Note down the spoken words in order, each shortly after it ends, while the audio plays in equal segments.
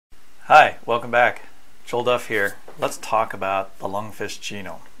Hi, welcome back. Joel Duff here. Let's talk about the lungfish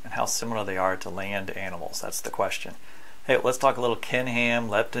genome and how similar they are to land animals. That's the question. Hey, let's talk a little kinham,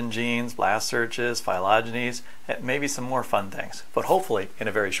 leptin genes, blast searches, phylogenies, and maybe some more fun things, but hopefully in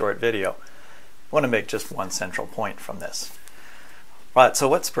a very short video. I want to make just one central point from this. Right, so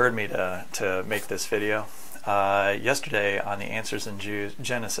what spurred me to make this video? Yesterday on the Answers in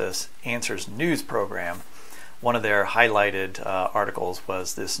Genesis Answers News program, one of their highlighted articles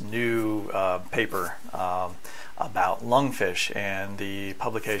was this new paper about lungfish and the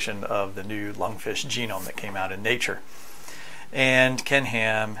publication of the new lungfish genome that came out in Nature. And Ken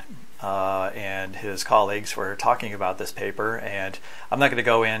Ham and his colleagues were talking about this paper, and I'm not going to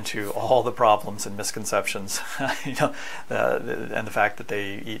go into all the problems and misconceptions, and the fact that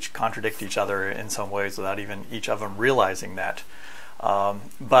they each contradict each other in some ways without even each of them realizing that.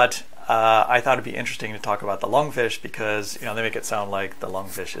 But I thought it'd be interesting to talk about the lungfish because they make it sound like the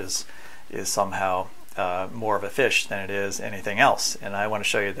lungfish is somehow more of a fish than it is anything else, and I want to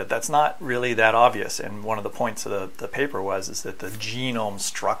show you that that's not really that obvious. And one of the points of the paper is that the genome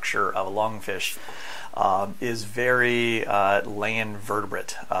structure of a lungfish is very land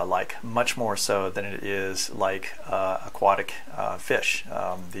vertebrate like, much more so than it is like aquatic fish,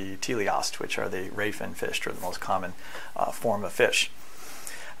 the teleost, which are the ray fin fish, or the most common form of fish.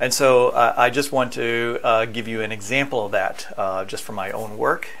 And so I just want to give you an example of that just from my own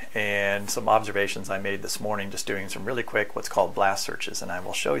work and some observations I made this morning just doing some really quick what's called blast searches, and I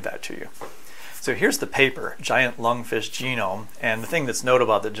will show you that to you. So here's the paper, Giant Lungfish Genome, and the thing that's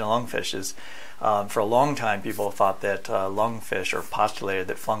notable about the lungfish is for a long time people thought that lungfish, or postulated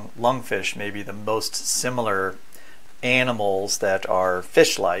that lungfish may be the most similar animals that are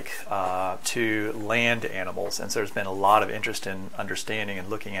fish-like to land animals, and so there's been a lot of interest in understanding and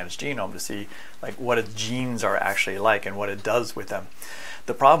looking at its genome to see what its genes are actually like and what it does with them.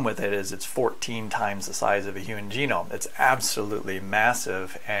 The problem with it is it's 14 times the size of a human genome. It's absolutely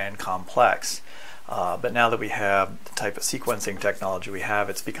massive and complex. But now that we have the type of sequencing technology we have,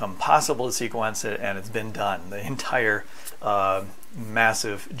 it's become possible to sequence it, and it's been done. The entire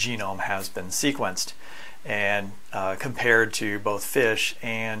massive genome has been sequenced and compared to both fish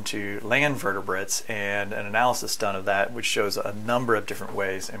and to land vertebrates, and an analysis done of that which shows a number of different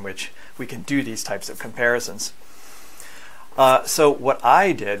ways in which we can do these types of comparisons. So what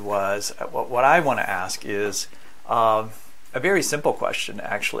I did was, what I want to ask is a very simple question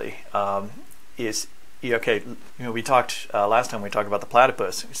actually. We talked last time we talked about the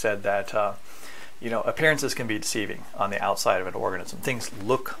platypus. We said that appearances can be deceiving on the outside of an organism. Things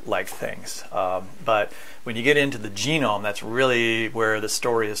look like things, but when you get into the genome, that's really where the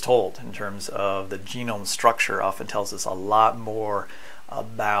story is told. In terms of the genome structure, often tells us a lot more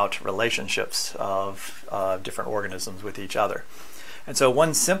about relationships of different organisms with each other. And so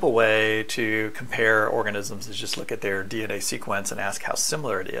one simple way to compare organisms is just look at their DNA sequence and ask how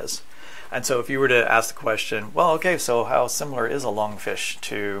similar it is. And so if you were to ask the question, well, okay, so how similar is a lungfish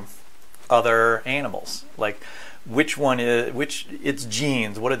to other animals? Like, which its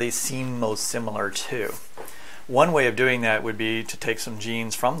genes, what do they seem most similar to? One way of doing that would be to take some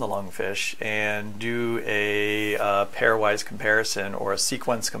genes from the lungfish and do a pairwise comparison or a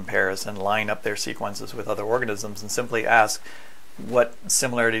sequence comparison, line up their sequences with other organisms, and simply ask what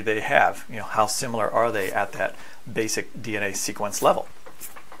similarity they have. How similar are they at that basic DNA sequence level?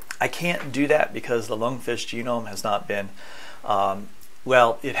 I can't do that because the lungfish genome has not been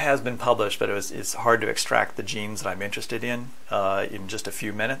well, it has been published, but it's hard to extract the genes that I'm interested in just a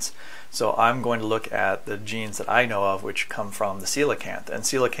few minutes. So I'm going to look at the genes that I know of, which come from the coelacanth. And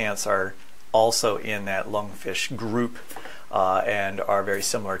coelacanths are also in that lungfish group and are very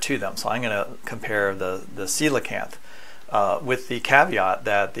similar to them. So I'm going to compare the coelacanth with the caveat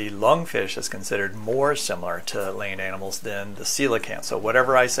that the lungfish is considered more similar to land animals than the coelacanth. So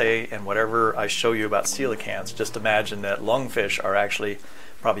whatever I say and whatever I show you about coelacanths, just imagine that lungfish are actually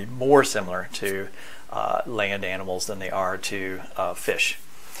probably more similar to land animals than they are to fish.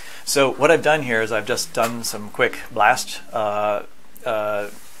 So what I've done here is I've just done some quick blast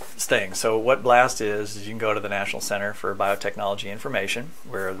things. So what BLAST is you can go to the National Center for Biotechnology Information,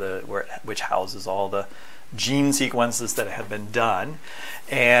 which houses all the gene sequences that have been done,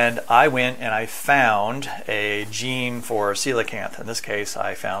 and I went and I found a gene for coelacanth. In this case,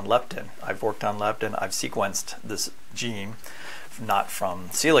 I found leptin. I've worked on leptin. I've sequenced this gene, not from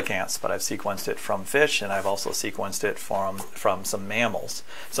coelacanths, but I've sequenced it from fish, and I've also sequenced it from some mammals.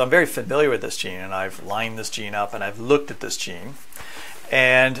 So I'm very familiar with this gene, and I've lined this gene up, and I've looked at this gene.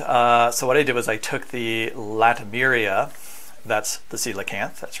 And so what I did was I took the Latimeria, that's the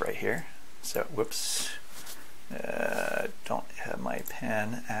coelacanth, that's right here. So, whoops. Don't have my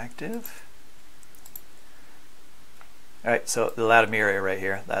pen active. All right, so the Latimeria right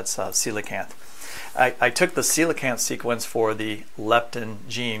here, that's coelacanth. I took the coelacanth sequence for the leptin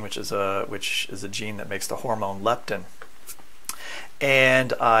gene, which is a gene that makes the hormone leptin,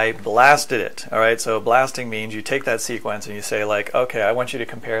 and I blasted it. All right, so blasting means you take that sequence and you say, like, okay, I want you to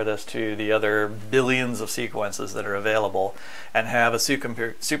compare this to the other billions of sequences that are available, and have a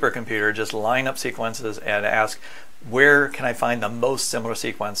supercomputer just line up sequences and ask, where can I find the most similar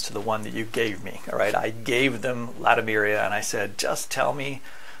sequence to the one that you gave me? All right, I gave them Latimeria, and I said, just tell me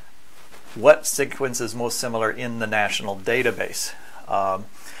what sequence is most similar in the national database.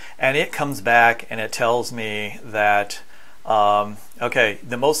 And it comes back and it tells me that okay,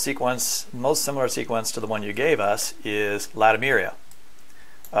 the most similar sequence to the one you gave us is Latimeria.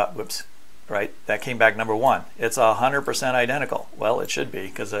 Whoops, right? That came back number 1. It's 100% identical. Well, it should be,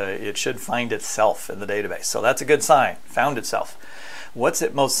 because it should find itself in the database. So that's a good sign. Found itself. What's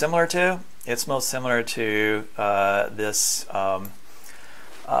it most similar to? It's most similar to this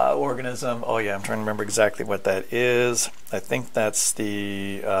organism. Oh yeah, I'm trying to remember exactly what that is. I think that's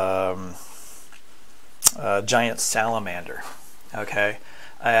the giant salamander. Okay,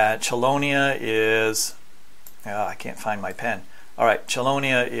 Chelonia is, I can't find my pen. All right,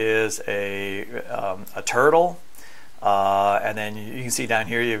 Chelonia is a turtle, and then you can see down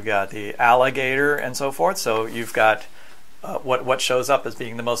here you've got the alligator and so forth. So you've got what shows up as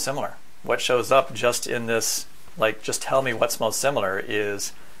being the most similar. What shows up just in this, like, just tell me what's most similar,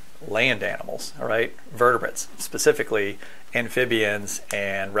 is land animals. All right, vertebrates, specifically amphibians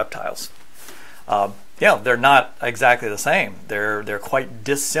and reptiles. Yeah, they're not exactly the same. They're quite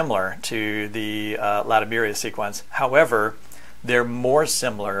dissimilar to the Latimeria sequence. However, they're more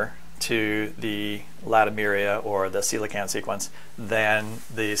similar to the Latimeria or the coelacanth sequence than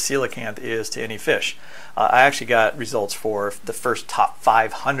the coelacanth is to any fish. I actually got results for the first top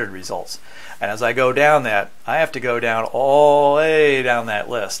 500 results. And as I go down that, I have to go down all the way down that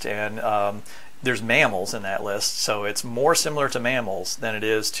list. And there's mammals in that list, so it's more similar to mammals than it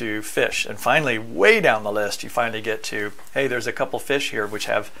is to fish. And finally, way down the list, you finally get to, hey, there's a couple fish here which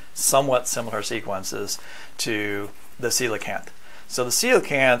have somewhat similar sequences to the coelacanth. So the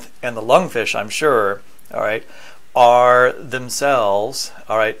coelacanth and the lungfish, I'm sure, all right, are themselves,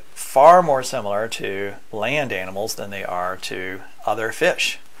 all right, far more similar to land animals than they are to other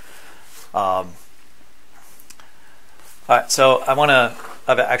fish. All right, so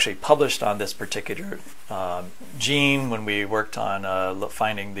I've actually published on this particular gene when we worked on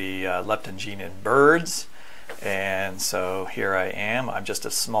finding the leptin gene in birds. And so here I am. I'm just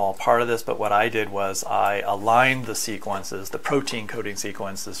a small part of this, but what I did was I aligned the sequences, the protein coding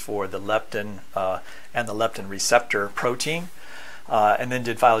sequences for the leptin and the leptin receptor protein, and then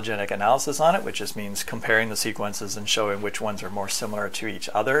did phylogenetic analysis on it, which just means comparing the sequences and showing which ones are more similar to each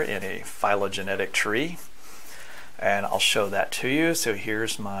other in a phylogenetic tree. And I'll show that to you. So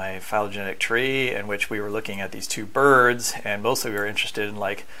here's my phylogenetic tree in which we were looking at these two birds, and mostly we were interested in,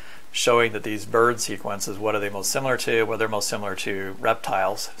 like, showing that these bird sequences, what are they most similar to? Well, they're most similar to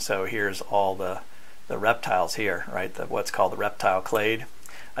reptiles. So here's all the reptiles here, right? What's called the reptile clade.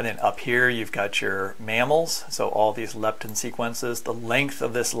 And then up here you've got your mammals. So all these leptin sequences. The length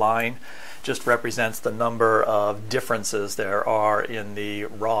of this line just represents the number of differences there are in the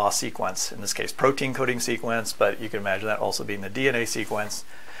raw sequence. In this case, protein coding sequence, but you can imagine that also being the DNA sequence.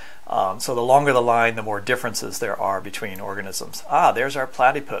 So the longer the line, the more differences there are between organisms. There's our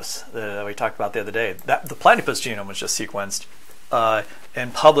platypus that we talked about the other day. The platypus genome was just sequenced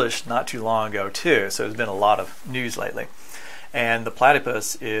and published not too long ago too, so there's been a lot of news lately. And the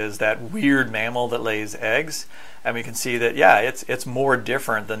platypus is that weird mammal that lays eggs, and we can see that, yeah, it's more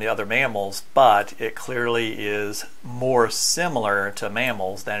different than the other mammals, but it clearly is more similar to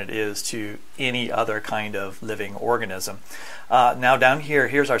mammals than it is to any other kind of living organism. Now down here,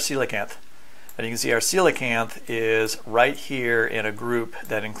 here's our coelacanth. And you can see our coelacanth is right here in a group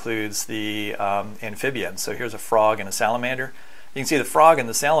that includes the amphibians. So here's a frog and a salamander. You can see the frog and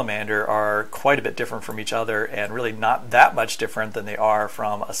the salamander are quite a bit different from each other, and really not that much different than they are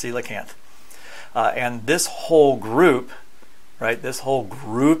from a coelacanth. And this whole group, right, this whole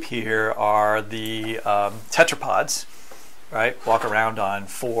group here are the tetrapods, right, walk around on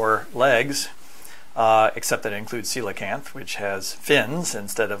 4 legs, except that it includes coelacanth, which has fins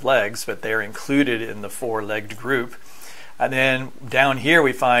instead of legs, but they're included in the 4-legged group. And then down here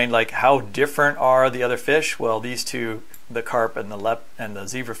we find, like, how different are the other fish? Well, these two, the carp and the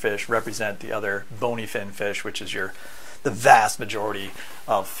zebrafish, represent the other bony fin fish, which is your the vast majority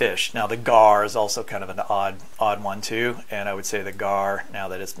of fish. Now the gar is also kind of an odd one too, and I would say the gar, now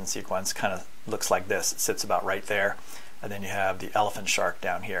that it's been sequenced, kind of looks like this. It sits about right there. And then you have the elephant shark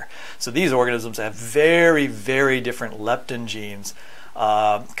down here. So these organisms have very, very different leptin genes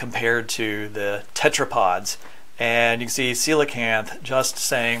compared to the tetrapods. And you can see coelacanth just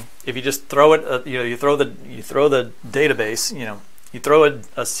saying, if you just throw it, you throw the database, you throw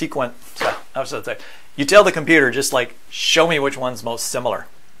a sequence. How should I say? You tell the computer just like show me which one's most similar.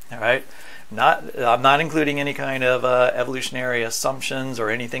 All right. I'm not including any kind of evolutionary assumptions or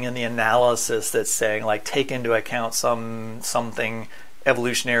anything in the analysis that's saying like take into account something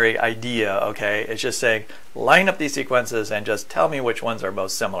evolutionary idea. Okay, it's just saying line up these sequences and just tell me which ones are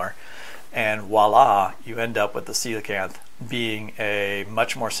most similar, and voila, you end up with the coelacanth being a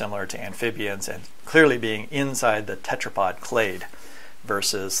much more similar to amphibians and clearly being inside the tetrapod clade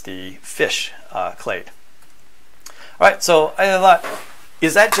versus the fish clade. All right, so I thought,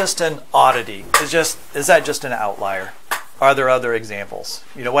 is that just an oddity? Is that just an outlier? Are there other examples?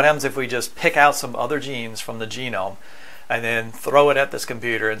 What happens if we just pick out some other genes from the genome and then throw it at this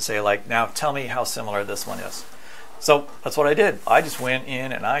computer and say, like, now tell me how similar this one is? So that's what I did. I just went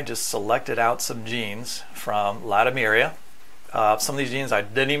in and I just selected out some genes from Latimeria. Some of these genes I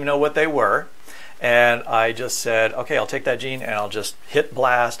didn't even know what they were. And I just said, okay, I'll take that gene and I'll just hit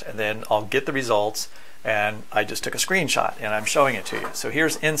blast and then I'll get the results. And I just took a screenshot and I'm showing it to you. So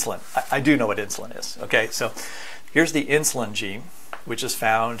here's insulin. I do know what insulin is. Okay, so here's the insulin gene, which is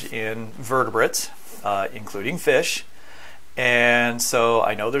found in vertebrates, including fish. And so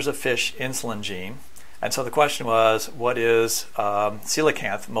I know there's a fish insulin gene. And so the question was, what is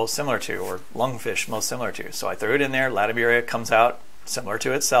coelacanth most similar to, or lungfish most similar to? So I threw it in there. Latimeria comes out similar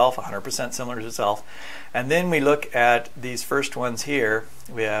to itself, 100% similar to itself. And then we look at these first ones here.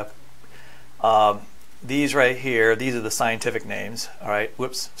 We have these right here. These are the scientific names. All right.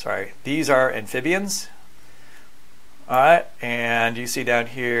 Whoops. Sorry. These are amphibians. All right. And you see down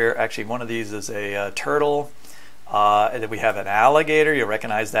here, actually, one of these is a turtle. And then we have an alligator. You'll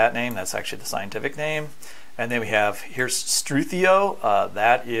recognize that name. That's actually the scientific name. And then we have, here's Struthio.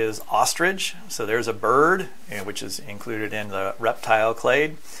 That is ostrich. So there's a bird, which is included in the reptile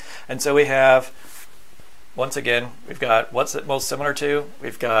clade. And so we have, once again, we've got, what's it most similar to?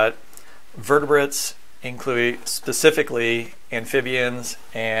 We've got vertebrates, include specifically amphibians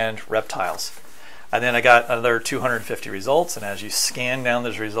and reptiles. And then I got another 250 results, and as you scan down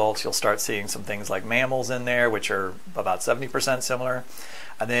those results, you'll start seeing some things like mammals in there, which are about 70% similar.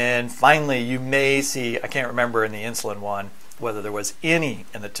 And then finally, you may see, I can't remember in the insulin one, whether there was any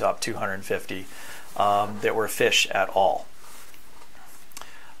in the top 250 that were fish at all.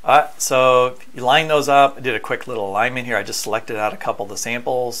 So you line those up. I did a quick little alignment here. I just selected out a couple of the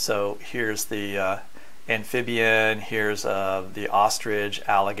samples. So here's the amphibian, here's the ostrich,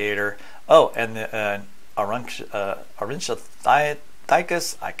 alligator. Oh, and the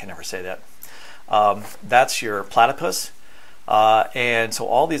Ornithothecus, I can never say that. That's your platypus. And so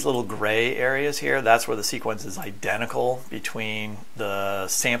all these little gray areas here, that's where the sequence is identical between the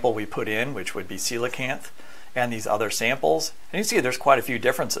sample we put in, which would be coelacanth, and these other samples. And you see there's quite a few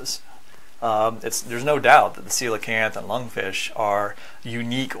differences. There's no doubt that the coelacanth and lungfish are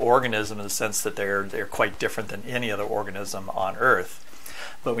unique organisms in the sense that they're quite different than any other organism on Earth.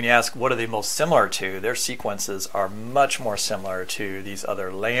 But when you ask what are they most similar to, their sequences are much more similar to these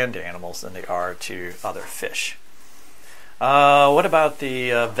other land animals than they are to other fish. What about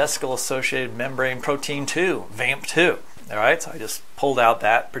the vesicle-associated membrane protein 2, VAMP2? All right, so I just pulled out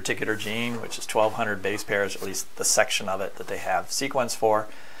that particular gene, which is 1,200 base pairs, at least the section of it that they have sequence for.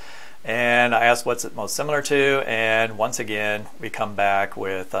 And I asked what's it most similar to, and once again we come back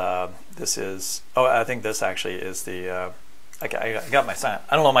with this is, oh, I think this actually is the I got my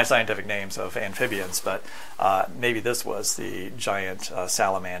I don't know my scientific names of amphibians, but maybe this was the giant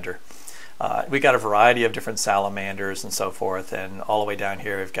salamander. We got a variety of different salamanders and so forth, and all the way down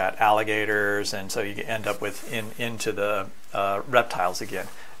here we've got alligators, and so you end up with into the reptiles again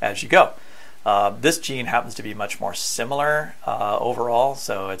as you go. This gene happens to be much more similar overall,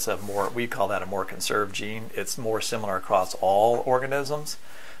 so it's a more, we call that a more conserved gene. It's more similar across all organisms,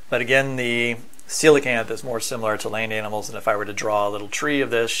 but again the coelacanth is more similar to land animals, and if I were to draw a little tree of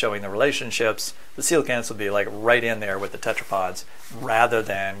this showing the relationships, the coelacanths would be like right in there with the tetrapods rather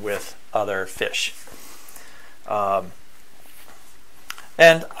than with other fish. And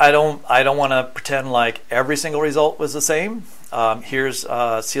I don't want to pretend like every single result was the same. Here's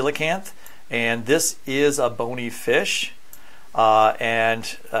coelacanth, and this is a bony fish.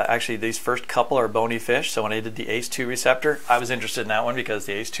 Actually these first couple are bony fish. So when I did the ACE2 receptor, I was interested in that one because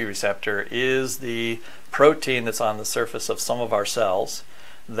the ACE2 receptor is the protein that's on the surface of some of our cells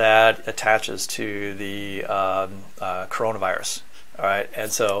that attaches to the coronavirus. All right,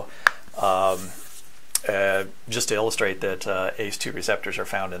 and so just to illustrate that ACE2 receptors are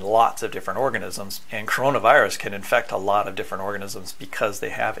found in lots of different organisms, and coronavirus can infect a lot of different organisms because they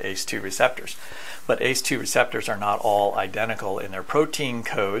have ACE2 receptors. But ACE2 receptors are not all identical in their protein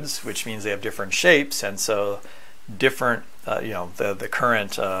codes, which means they have different shapes, and so different, the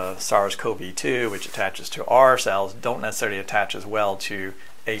current SARS-CoV-2, which attaches to our cells, don't necessarily attach as well to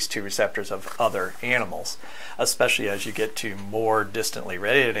ACE2 receptors of other animals, especially as you get to more distantly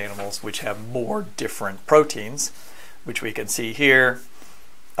related animals which have more different proteins, which we can see here.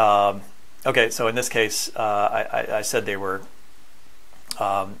 Okay, so in this case, I said they were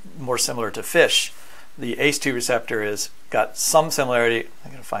more similar to fish. The ACE2 receptor has got some similarity.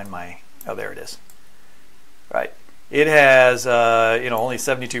 I'm going to find my, oh, there it is. Right. It has, only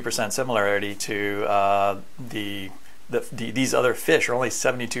 72% similarity to these other fish are only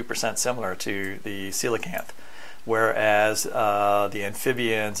 72% similar to the coelacanth, whereas the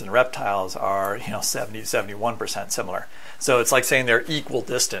amphibians and reptiles are 71% similar. So it's like saying they're equal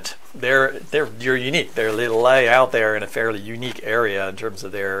distant. You're unique. They lay out there in a fairly unique area in terms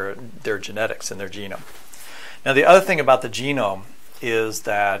of their genetics and their genome. Now the other thing about the genome is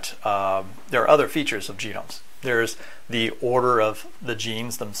that there are other features of genomes. There's the order of the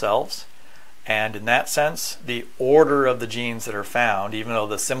genes themselves. And in that sense, the order of the genes that are found, even though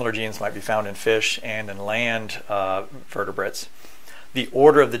the similar genes might be found in fish and in land vertebrates, the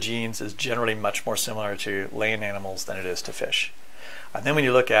order of the genes is generally much more similar to land animals than it is to fish. And then when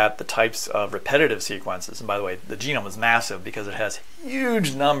you look at the types of repetitive sequences, and by the way, the genome is massive because it has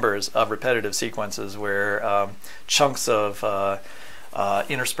huge numbers of repetitive sequences where chunks of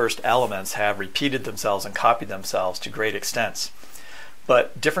interspersed elements have repeated themselves and copied themselves to great extents.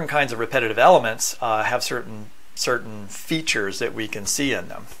 But different kinds of repetitive elements have certain features that we can see in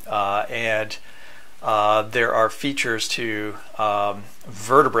them, and there are features to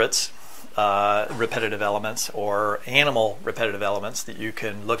vertebrates repetitive elements or animal repetitive elements that you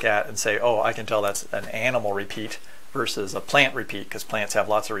can look at and say, oh, I can tell that's an animal repeat versus a plant repeat, because plants have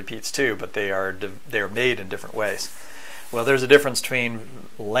lots of repeats too, but they are made in different ways. Well, there's a difference between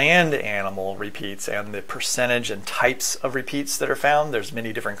land animal repeats and the percentage and types of repeats that are found. There's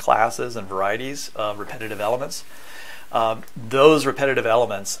many different classes and varieties of repetitive elements. Those repetitive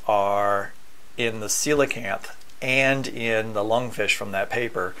elements are in the coelacanth and in the lungfish from that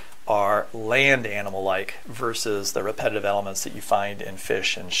paper are land animal-like versus the repetitive elements that you find in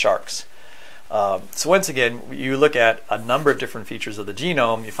fish and sharks. So once again, you look at a number of different features of the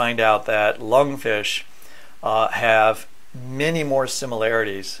genome, you find out that lungfish have many more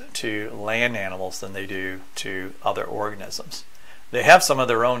similarities to land animals than they do to other organisms. They have some of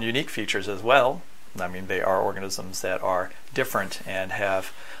their own unique features as well. I mean, they are organisms that are different and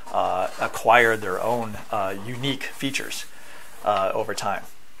have acquired their own unique features over time.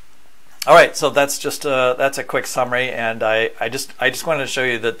 All right, so that's just that's a quick summary, and I just wanted to show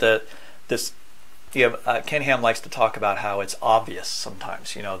you that Ken Ham likes to talk about how it's obvious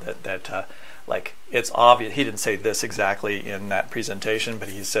sometimes. Like it's obvious. He didn't say this exactly in that presentation, but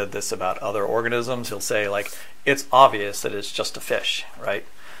he said this about other organisms. He'll say like it's obvious that it's just a fish, right?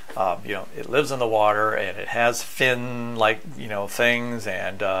 It lives in the water and it has fin-like things,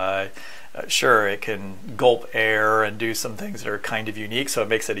 and sure, it can gulp air and do some things that are kind of unique, so it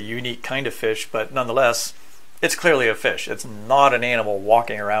makes it a unique kind of fish. But nonetheless, it's clearly a fish. It's not an animal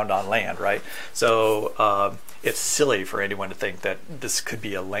walking around on land, right? So it's silly for anyone to think that this could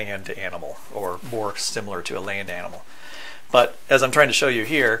be a land animal or more similar to a land animal. But as I'm trying to show you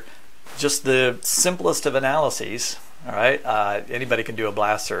here, just the simplest of analyses, all right? Anybody can do a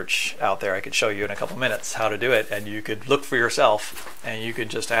blast search out there. I could show you in a couple minutes how to do it, and you could look for yourself, and you could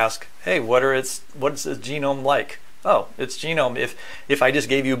just ask, hey, what is its genome like? Oh, its genome. If I just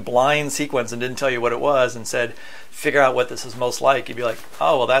gave you blind sequence and didn't tell you what it was and said, figure out what this is most like, you'd be like,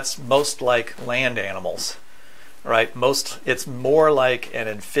 oh, well, that's most like land animals. Right, it's more like an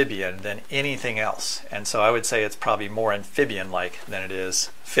amphibian than anything else, and so I would say it's probably more amphibian-like than it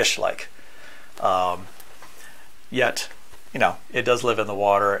is fish-like. Yet, it does live in the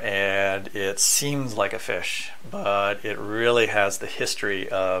water, and it seems like a fish, but it really has the history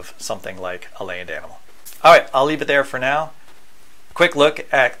of something like a land animal. All right, I'll leave it there for now. Quick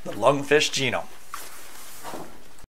look at the lungfish genome.